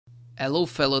Hello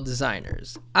fellow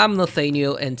designers, I'm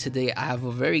Nathaniel and today I have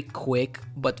a very quick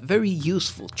but very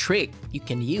useful trick you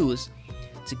can use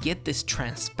to get this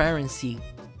transparency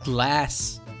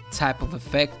glass type of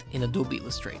effect in Adobe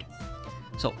Illustrator.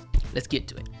 So let's get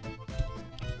to it.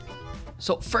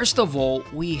 So first of all,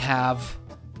 we have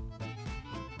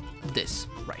this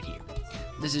right here.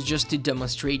 This is just to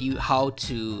demonstrate you how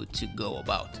to go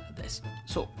about this.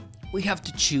 So we have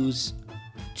to choose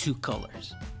two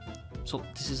colors. So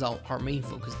this is our main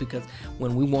focus, because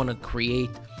when we want to create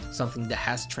something that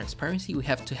has transparency, we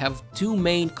have to have two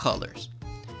main colors.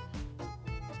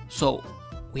 So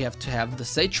we have to have the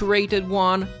saturated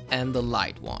one and the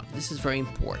light one. This is very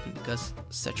important because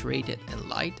saturated and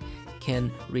light can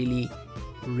really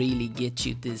get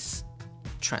you this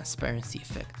transparency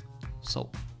effect. So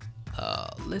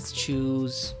let's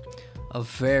choose a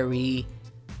very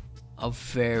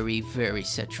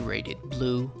saturated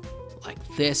blue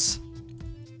like this.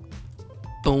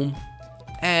 Boom.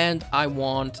 And I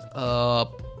want a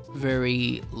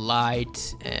very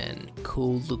light and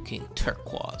cool looking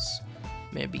turquoise.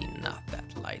 Maybe not that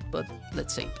light, but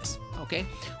let's say this. Okay,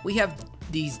 we have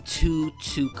these two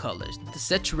colors, the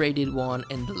saturated one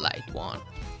and the light one.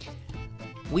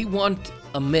 We want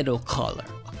a middle color,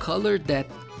 a color that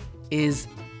is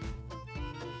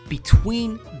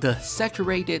between the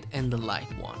saturated and the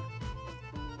light one.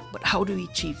 But how do we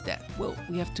achieve that? Well,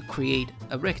 we have to create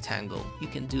a rectangle. You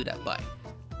can do that by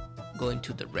going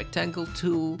to the rectangle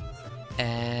tool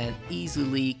and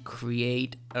easily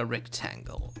create a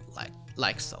rectangle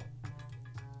like so.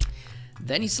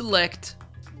 Then you select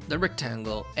the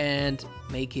rectangle and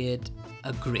make it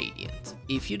a gradient.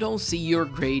 If you don't see your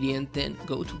gradient, then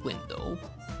go to Window,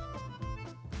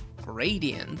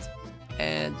 Gradient,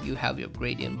 and you have your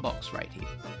gradient box right here.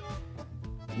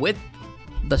 With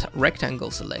the rectangle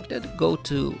selected, go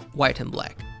to white and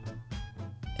black,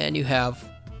 and you have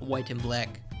white and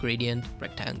black gradient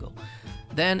rectangle.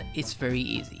 Then it's very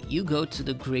easy. You go to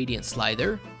the gradient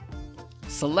slider,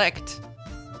 select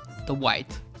the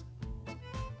white,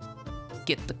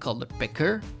 get the color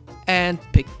picker, and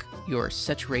pick your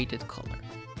saturated color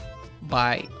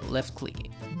by left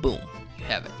clicking. Boom, you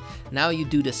have it. Now you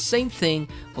do the same thing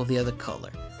for the other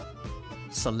color.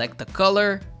 Select the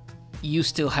color. You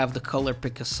still have the color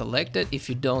picker selected. If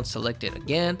you don't, select it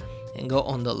again and go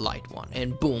on the light one,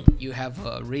 and boom, you have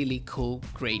a really cool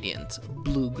gradient,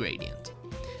 blue gradient.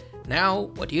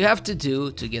 Now what you have to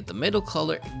do to get the middle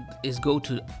color is go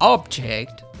to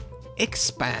Object,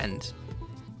 Expand,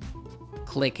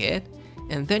 click it,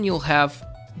 and then you'll have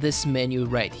this menu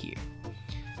right here.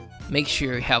 Make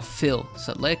sure you have Fill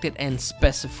selected and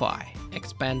Specify,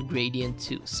 Expand Gradient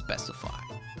to Specify.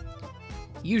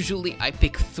 Usually I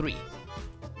pick 3.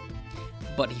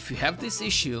 But if you have this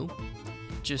issue,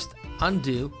 just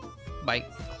undo by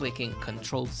clicking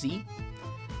Ctrl Z,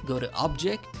 go to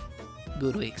Object,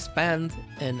 go to Expand,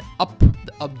 and up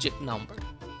the object number.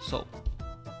 So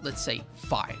let's say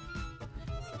 5.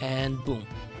 And boom,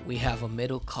 we have a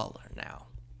middle color now.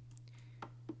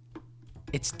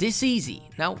 It's this easy.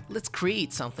 Now let's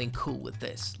create something cool with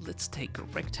this. Let's take a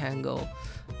rectangle,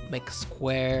 make a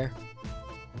square.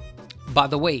 By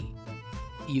the way,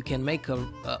 you can make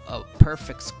a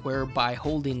perfect square by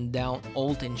holding down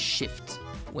Alt and Shift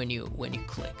when you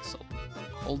click. So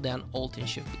hold down Alt and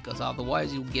Shift, because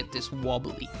otherwise you'll get this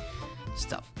wobbly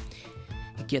stuff.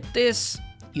 You get this,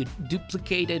 you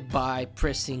duplicate it by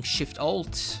pressing Shift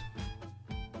Alt,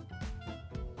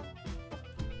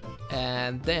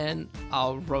 and then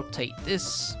I'll rotate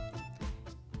this,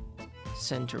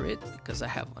 center it, because I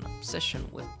have an obsession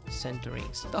with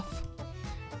centering stuff.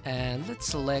 And let's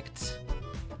select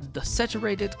the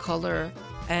saturated color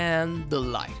and the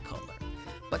light color.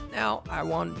 But now I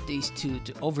want these two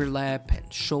to overlap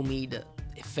and show me the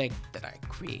effect that I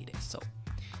created. So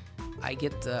I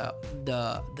get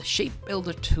the shape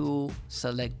builder tool,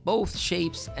 select both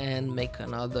shapes and make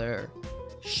another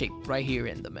shape right here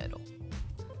in the middle.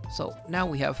 So now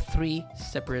we have 3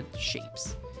 separate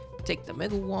shapes. Take the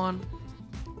middle one,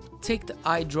 take the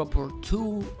eyedropper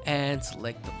tool and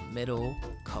select the middle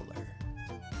color,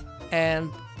 and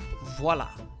voila,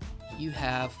 you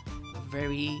have a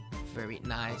very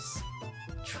nice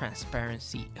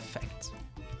transparency effect.